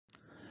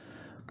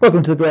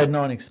Welcome to the Grade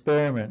 9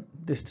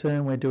 experiment. This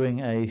term we're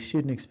doing a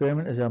student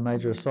experiment as our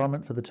major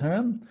assignment for the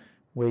term,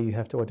 where you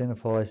have to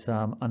identify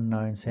some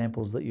unknown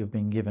samples that you've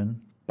been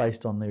given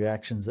based on the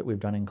reactions that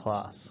we've done in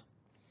class.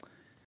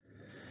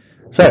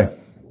 So,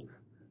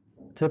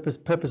 the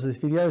purpose of this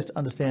video is to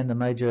understand the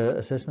major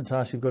assessment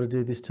tasks you've got to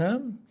do this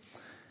term.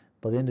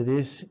 By the end of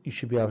this, you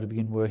should be able to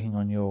begin working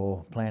on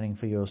your planning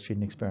for your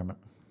student experiment.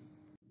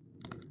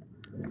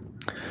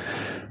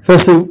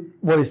 Firstly,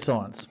 what is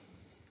science?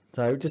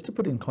 So just to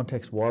put in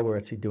context why we're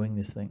actually doing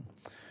this thing.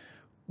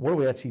 What are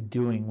we actually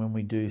doing when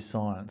we do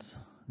science?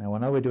 Now I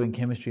know we're doing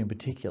chemistry in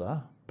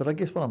particular, but I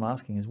guess what I'm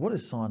asking is, what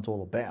is science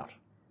all about?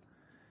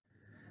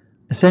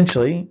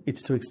 Essentially,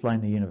 it's to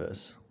explain the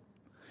universe.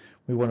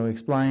 We want to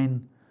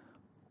explain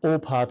all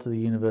parts of the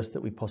universe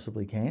that we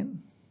possibly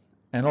can.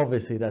 And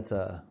obviously that's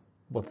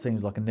what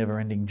seems like a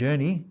never-ending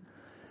journey,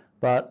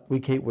 but we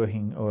keep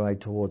working our way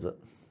towards it.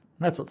 And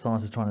that's what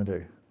science is trying to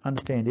do,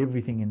 understand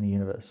everything in the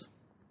universe.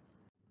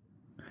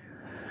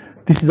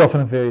 This is often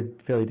a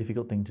fairly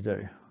difficult thing to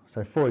do.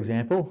 So for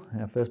example,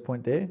 our first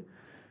point there,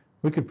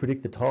 we could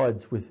predict the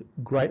tides with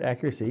great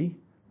accuracy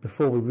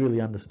before we really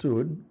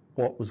understood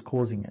what was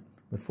causing it,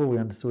 before we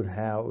understood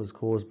how it was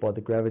caused by the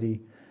gravity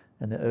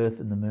and the Earth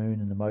and the Moon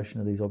and the motion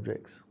of these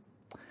objects.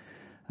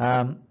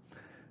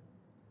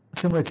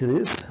 Similar to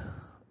this,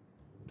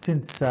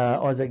 since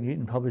Isaac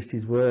Newton published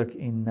his work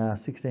in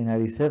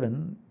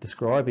 1687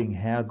 describing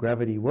how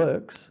gravity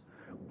works,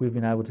 we've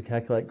been able to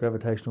calculate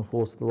gravitational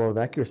force with a lot of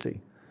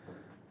accuracy.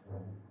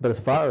 But as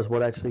far as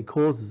what actually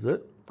causes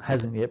it,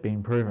 hasn't yet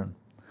been proven.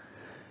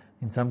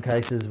 In some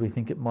cases, we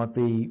think it might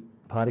be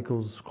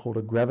particles called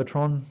a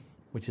gravitron,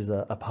 which is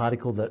a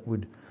particle that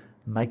would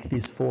make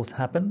this force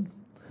happen,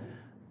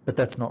 but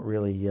that's not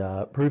really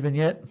proven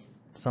yet.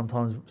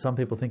 Sometimes some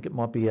people think it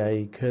might be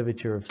a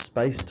curvature of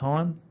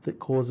space-time that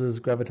causes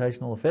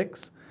gravitational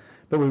effects,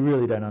 but we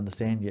really don't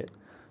understand yet.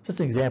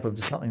 Just an example of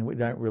just something we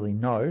don't really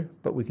know,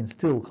 but we can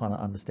still kind of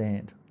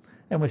understand.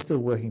 And we're still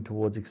working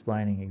towards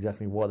explaining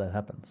exactly why that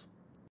happens.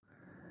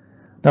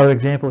 Another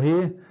example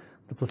here,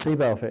 the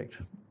placebo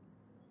effect.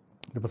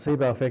 The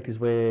placebo effect is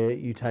where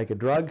you take a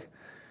drug,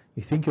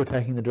 you think you're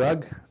taking the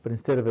drug, but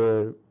instead of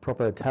a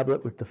proper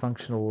tablet with the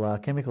functional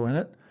chemical in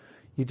it,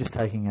 you're just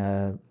taking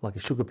like a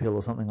sugar pill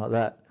or something like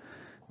that,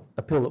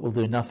 a pill that will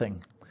do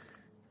nothing.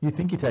 You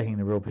think you're taking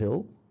the real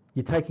pill,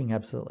 you're taking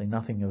absolutely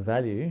nothing of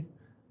value,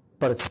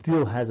 but it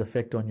still has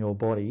effect on your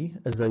body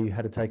as though you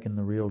had taken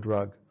the real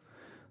drug.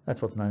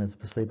 That's what's known as the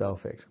placebo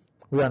effect.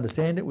 We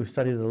understand it, we've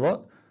studied it a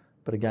lot,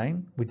 but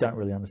again, we don't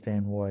really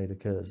understand why it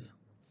occurs.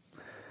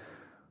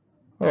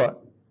 All right,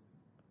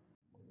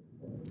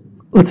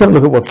 let's have a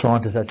look at what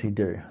scientists actually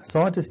do.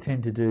 Scientists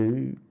tend to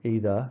do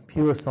either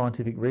pure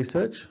scientific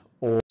research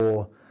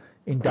or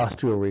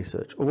industrial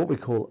research, or what we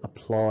call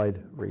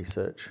applied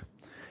research.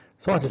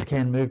 Scientists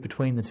can move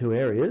between the two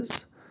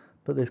areas,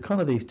 but there's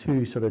kind of these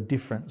two sort of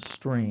different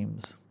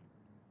streams.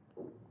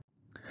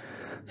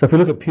 So if we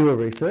look at pure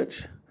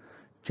research,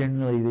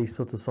 generally these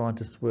sorts of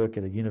scientists work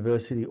at a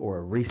university or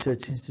a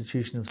research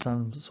institution of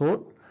some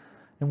sort,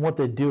 and what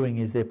they're doing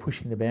is they're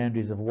pushing the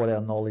boundaries of what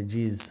our knowledge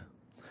is.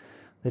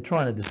 They're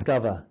trying to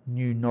discover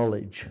new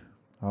knowledge.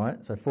 All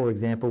right. So for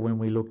example, when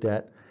we looked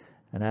at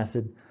an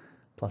acid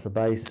plus a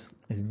base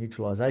is a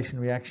neutralization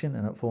reaction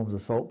and it forms a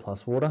salt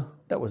plus water,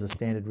 that was a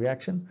standard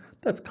reaction.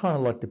 That's kind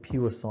of like the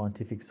pure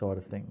scientific side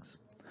of things.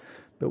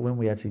 But when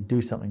we actually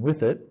do something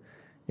with it,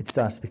 it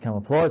starts to become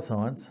applied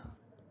science,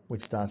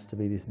 which starts to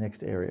be this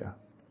next area.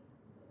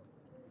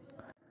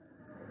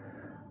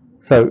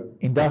 So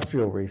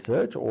industrial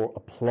research, or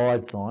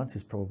applied science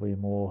is probably a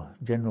more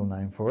general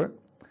name for it,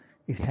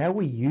 is how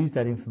we use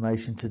that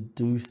information to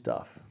do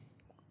stuff.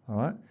 All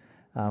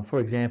right. For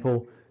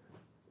example,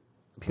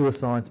 pure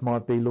science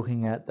might be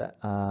looking at the,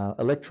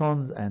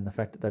 electrons and the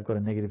fact that they've got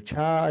a negative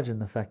charge and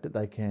the fact that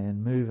they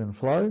can move and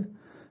flow.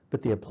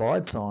 But the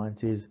applied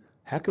science is,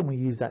 how can we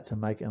use that to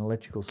make an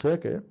electrical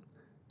circuit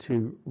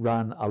to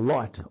run a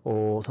light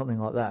or something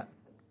like that?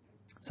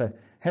 So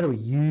how do we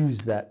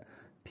use that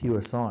pure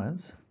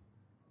science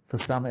for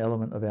some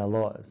element of our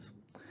lives?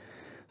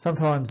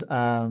 Sometimes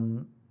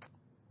when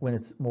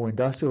it's more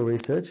industrial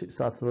research, it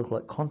starts to look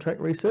like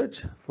contract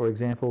research. For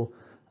example,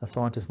 a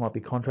scientist might be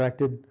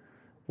contracted,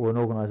 or an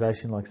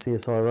organisation like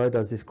CSIRO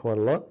does this quite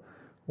a lot,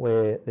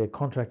 where they're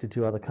contracted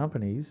to other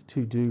companies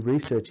to do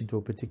research into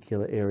a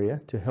particular area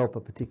to help a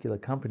particular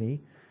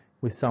company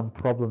with some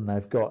problem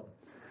they've got.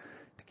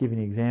 To give you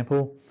an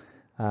example,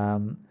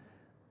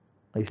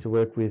 I used to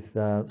work with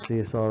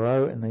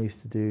CSIRO, and they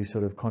used to do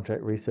sort of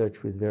contract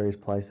research with various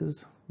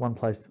places. One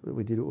place that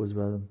we did it was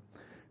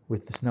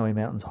with the Snowy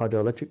Mountains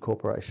Hydroelectric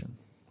Corporation.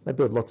 They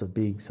build lots of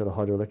big sort of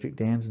hydroelectric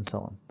dams and so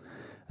on.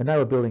 And they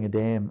were building a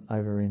dam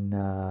over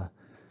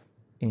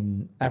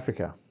in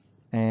Africa.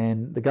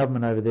 And the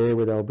government over there,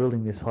 where they were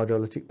building this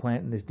hydroelectric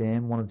plant and this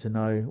dam, wanted to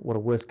know what a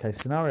worst case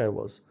scenario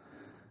was,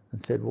 and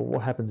said, well,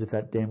 what happens if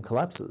that dam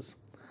collapses?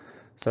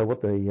 So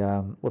what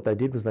they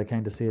did was they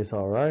came to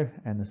CSIRO,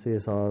 and the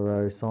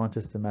CSIRO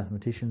scientists and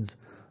mathematicians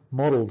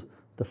modelled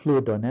the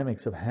fluid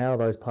dynamics of how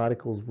those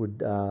particles would,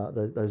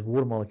 those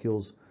water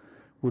molecules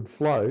would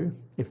flow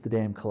if the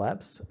dam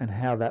collapsed, and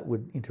how that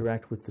would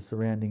interact with the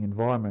surrounding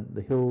environment,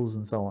 the hills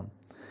and so on.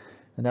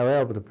 And they were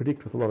able to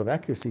predict with a lot of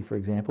accuracy, for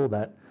example,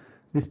 that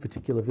this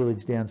particular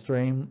village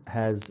downstream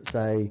has,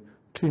 say,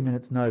 2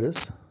 minutes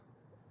notice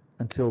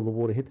until the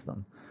water hits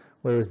them,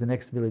 whereas the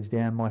next village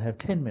down might have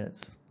 10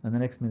 minutes, and the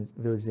next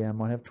village down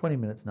might have 20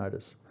 minutes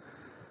notice.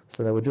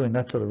 So they were doing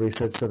that sort of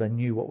research so they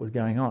knew what was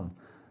going on.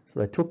 So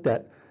they took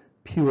that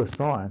pure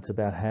science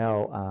about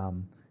how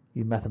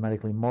you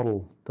mathematically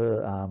model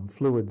the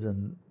fluids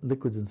and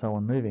liquids and so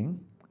on moving,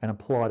 and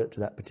applied it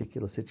to that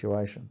particular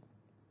situation.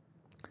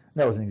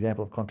 That was an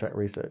example of contract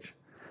research.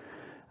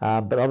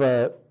 But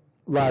other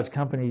large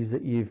companies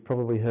that you've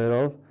probably heard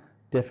of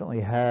definitely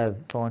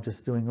have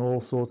scientists doing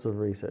all sorts of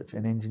research,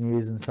 and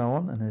engineers and so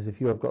on, and there's a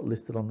few I've got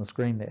listed on the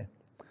screen there.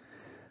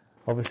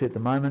 Obviously at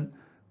the moment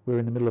we're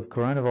in the middle of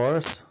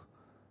coronavirus.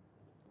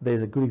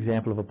 There's a good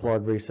example of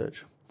applied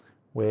research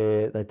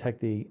where they take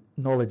the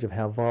knowledge of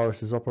how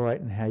viruses operate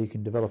and how you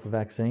can develop a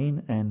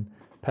vaccine and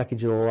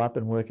package it all up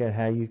and work out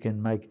how you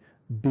can make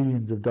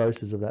billions of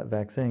doses of that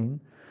vaccine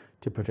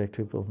to protect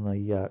people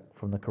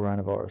from the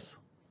coronavirus.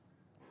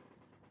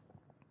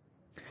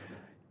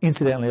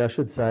 Incidentally, I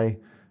should say,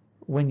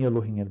 when you're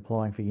looking at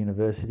applying for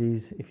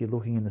universities, if you're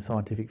looking in the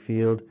scientific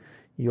field,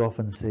 you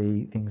often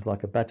see things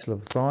like a Bachelor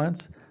of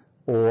Science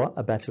or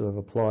a Bachelor of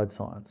Applied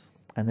Science.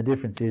 And the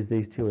difference is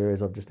these two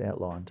areas I've just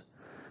outlined.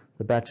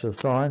 The Bachelor of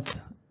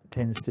Science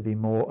tends to be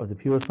more of the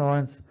pure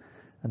science,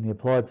 and the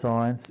applied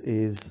science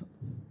is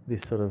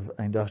this sort of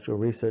industrial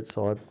research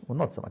side. Well,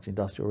 not so much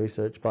industrial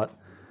research, but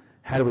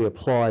how do we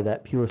apply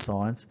that pure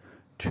science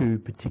to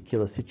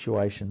particular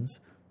situations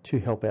to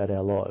help out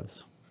our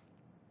lives.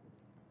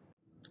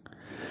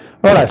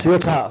 Righto, so your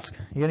task.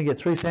 You're going to get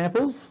 3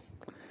 samples,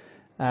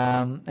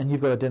 and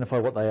you've got to identify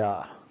what they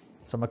are.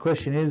 So my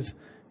question is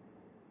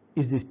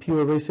this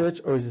pure research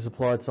or is this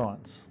applied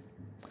science?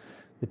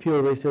 The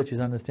pure research is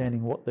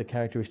understanding what the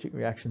characteristic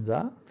reactions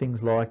are.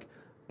 Things like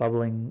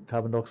bubbling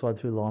carbon dioxide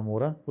through lime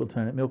water will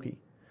turn it milky.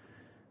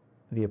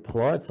 The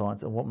applied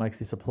science, and what makes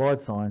this applied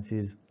science,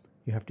 is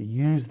you have to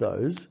use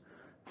those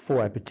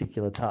for a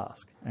particular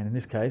task. And in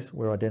this case,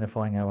 we're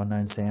identifying our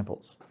unknown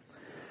samples.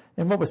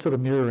 And what we're sort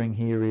of mirroring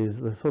here is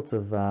the sorts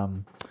of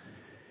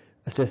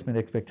assessment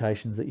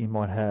expectations that you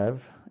might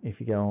have if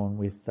you go on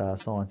with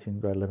science in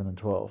grade 11 and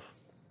 12.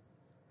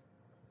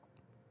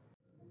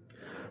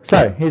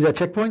 So here's our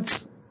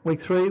checkpoints. Week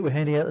 3, we're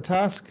handing out the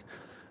task.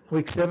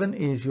 Week 7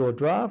 is your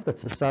draft.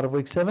 That's the start of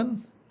week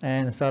 7.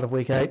 And the start of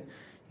week 8,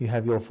 you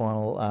have your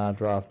final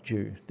draft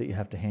due that you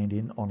have to hand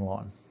in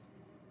online.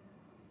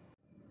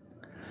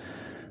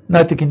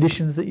 Note the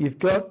conditions that you've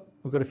got.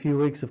 We've got a few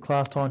weeks of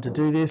class time to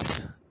do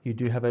this. You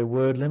do have a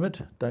word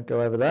limit. Don't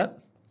go over that.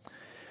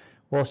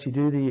 Whilst you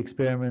do the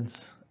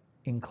experiments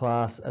in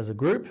class as a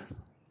group,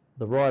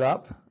 the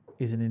write-up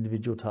is an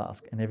individual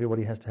task, and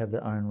everybody has to have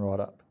their own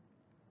write-up.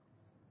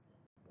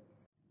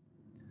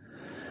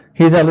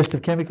 Here's our list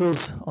of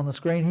chemicals on the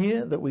screen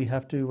here that we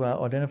have to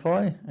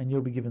identify, and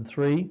you'll be given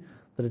 3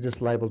 that are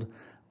just labelled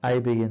A,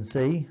 B and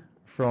C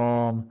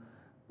from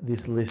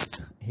this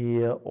list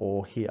here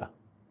or here.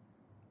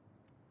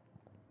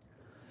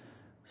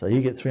 So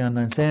you get 3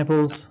 unknown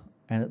samples,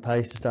 and it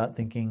pays to start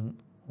thinking,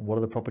 what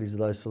are the properties of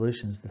those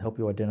solutions that help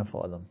you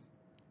identify them?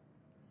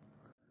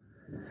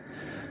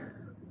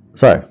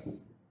 So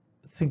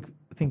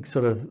think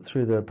sort of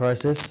through the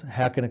process.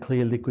 How can a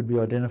clear liquid be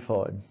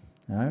identified?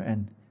 You know,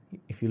 and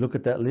if you look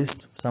at that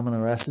list, some of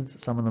them are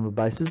acids, some of them are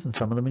bases, and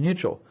some of them are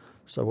neutral.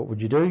 So what would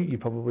you do? You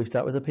probably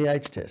start with a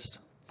pH test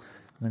and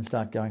then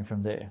start going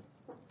from there.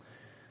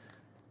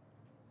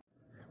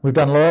 We've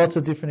done lots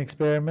of different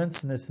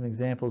experiments, and there's some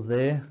examples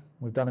there.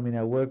 We've done them in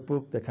our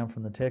workbook. They come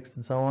from the text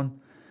and so on.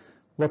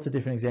 Lots of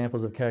different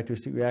examples of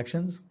characteristic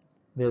reactions.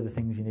 They're the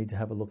things you need to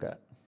have a look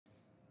at.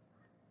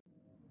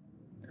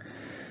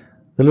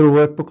 The little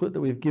work booklet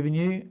that we've given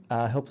you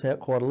helps out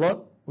quite a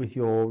lot with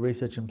your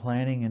research and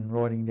planning and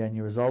writing down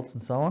your results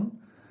and so on.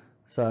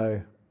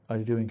 So I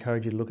do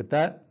encourage you to look at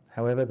that.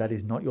 However, that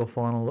is not your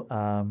final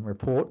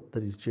report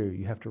that is due.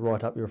 You have to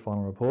write up your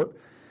final report,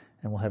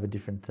 and we'll have a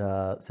different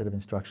set of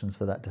instructions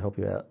for that to help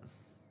you out.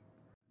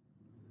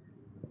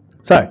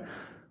 So,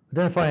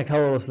 identifying a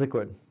colourless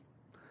liquid.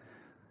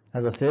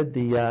 As I said,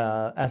 the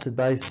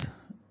acid-base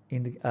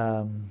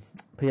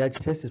pH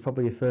test is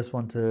probably the first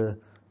one to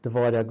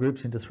divide our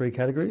groups into 3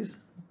 categories.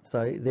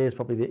 So there's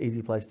probably the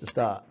easy place to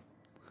start.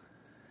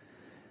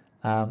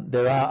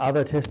 There are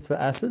other tests for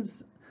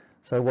acids.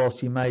 So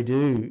whilst you may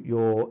do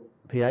your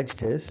pH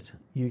test,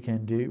 you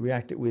can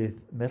react it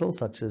with metals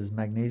such as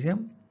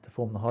magnesium to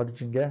form the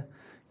hydrogen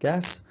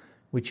gas,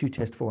 which you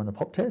test for in the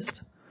POP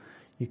test.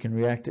 You can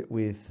react it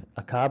with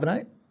a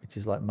carbonate, which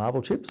is like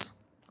marble chips,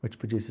 which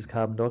produces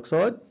carbon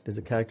dioxide. There's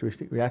a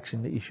characteristic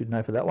reaction that you should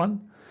know for that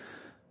one.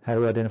 How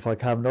do we identify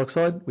carbon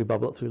dioxide? We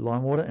bubble it through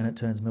lime water and it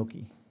turns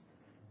milky.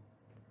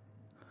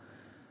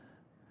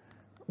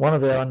 One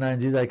of our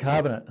unknowns is a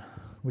carbonate,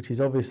 which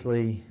is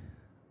obviously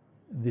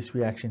this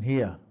reaction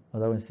here.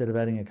 Although instead of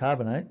adding a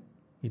carbonate,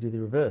 You do the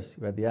reverse.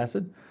 You add the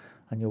acid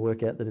and you'll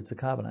work out that it's a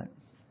carbonate.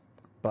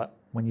 But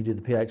when you do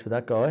the pH for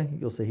that guy,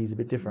 you'll see he's a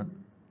bit different.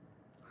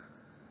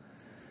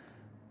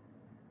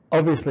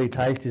 Obviously,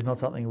 taste is not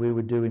something we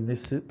would do in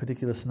this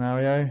particular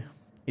scenario.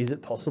 Is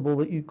it possible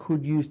that you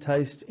could use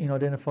taste in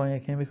identifying a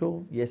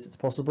chemical? Yes, it's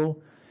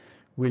possible.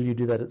 Will you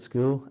do that at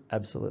school?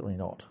 Absolutely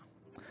not.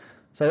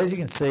 So as you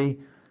can see,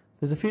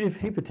 there's a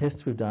heap of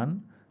tests we've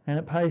done, and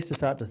it pays to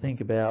start to think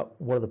about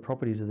what are the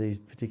properties of these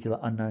particular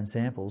unknown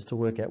samples to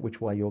work out which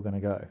way you're going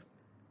to go.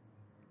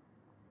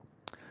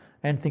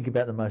 And think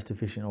about the most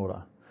efficient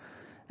order.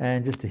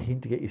 And just a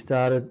hint to get you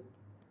started,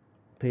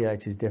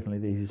 pH is definitely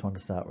the easiest one to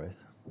start with.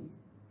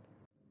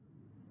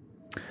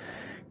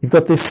 You've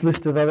got this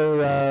list of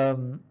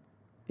other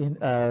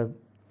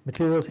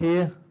materials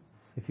here.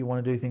 So if you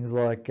want to do things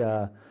like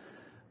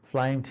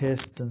flame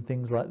tests and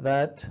things like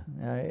that,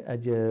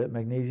 add your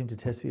magnesium to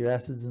test for your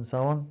acids and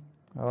so on.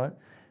 All right,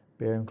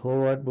 barium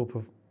chloride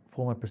will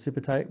form a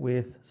precipitate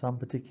with some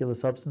particular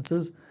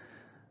substances.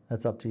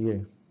 That's up to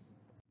you.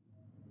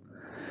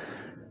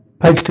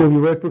 Page 2 of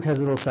your workbook has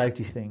a little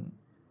safety thing.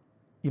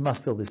 You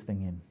must fill this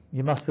thing in.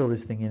 You must fill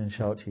this thing in and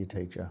show it to your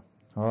teacher.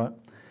 All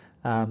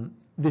right.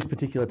 This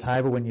particular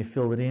table, when you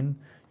fill it in,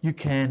 you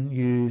can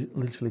use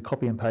literally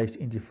copy and paste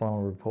into your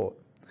final report.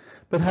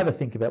 But have a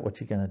think about what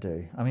you're going to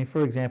do. I mean,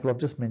 for example, I've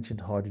just mentioned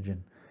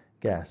hydrogen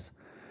gas.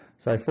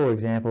 So for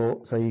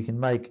example, so you can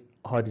make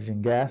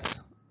hydrogen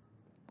gas,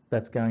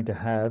 that's going to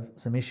have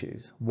some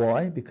issues.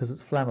 Why? Because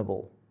it's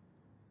flammable.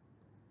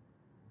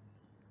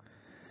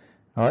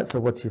 All right, so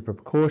what's your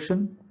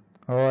precaution?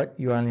 All right,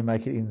 you only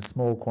make it in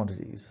small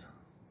quantities.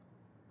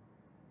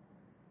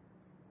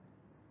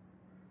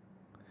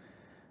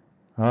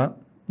 All right.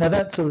 Now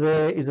that sort of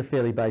there is a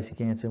fairly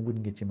basic answer and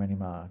wouldn't get you many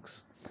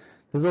marks.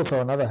 There's also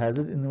another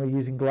hazard in that we're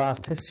using glass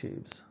test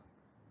tubes.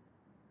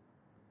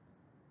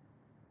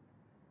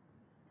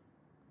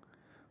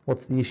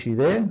 What's the issue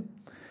there?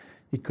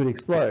 It could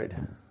explode.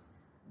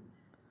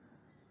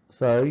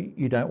 So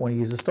you don't want to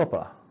use a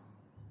stopper.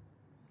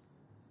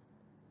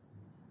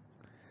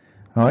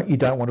 All right, you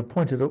don't want to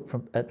point it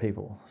up at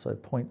people. So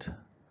point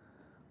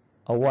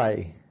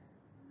away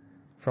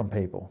from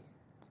people.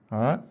 All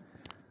right.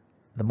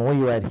 The more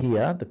you add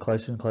here, the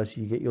closer and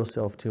closer you get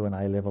yourself to an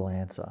A-level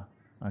answer,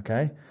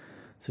 okay?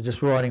 So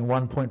just writing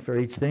 1 point for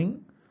each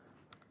thing,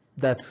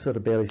 that's sort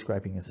of barely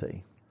scraping a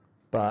C.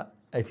 But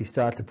if you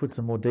start to put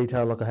some more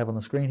detail like I have on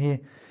the screen here,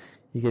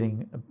 you're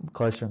getting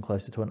closer and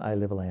closer to an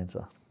A-level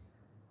answer.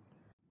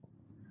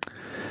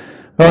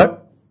 All right,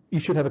 you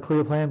should have a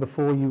clear plan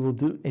before you will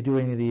do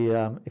any of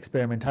the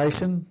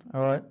experimentation,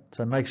 all right?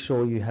 So make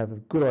sure you have a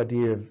good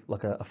idea of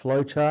like a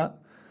flow chart.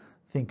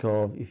 Think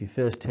of if your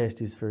first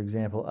test is, for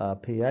example,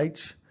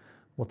 pH,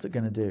 what's it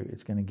going to do?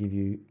 It's going to give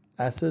you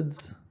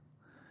acids,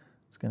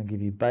 it's going to give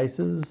you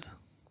bases,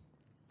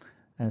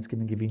 and it's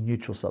going to give you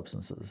neutral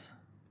substances.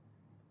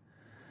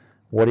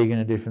 What are you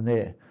going to do from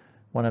there?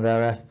 One of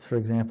our acids, for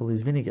example,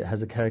 is vinegar. It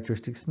has a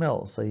characteristic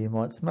smell, so you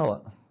might smell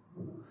it.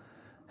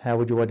 How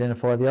would you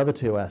identify the other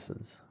two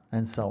acids?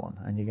 And so on.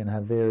 And you're going to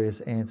have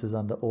various answers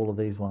under all of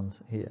these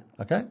ones here,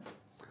 okay?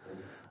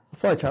 A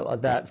flowchart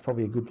like that is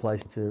probably a good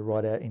place to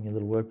write out in your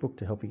little workbook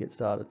to help you get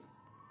started.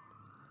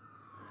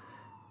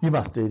 You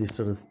must do this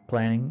sort of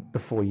planning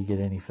before you get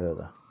any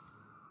further.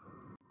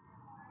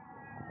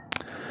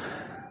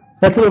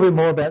 That's a little bit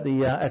more about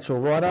the actual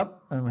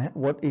write-up and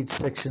what each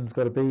section's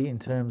got to be in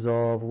terms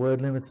of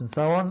word limits and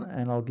so on,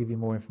 and I'll give you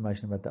more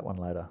information about that one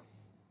later.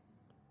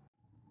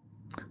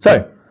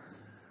 So,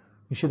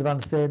 you should have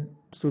understood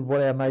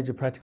what our major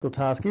practical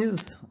task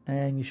is,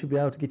 and you should be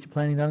able to get your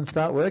planning done and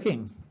start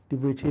working.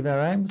 Did we achieve our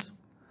aims?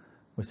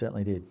 We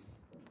certainly did.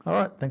 All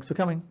right, thanks for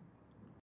coming.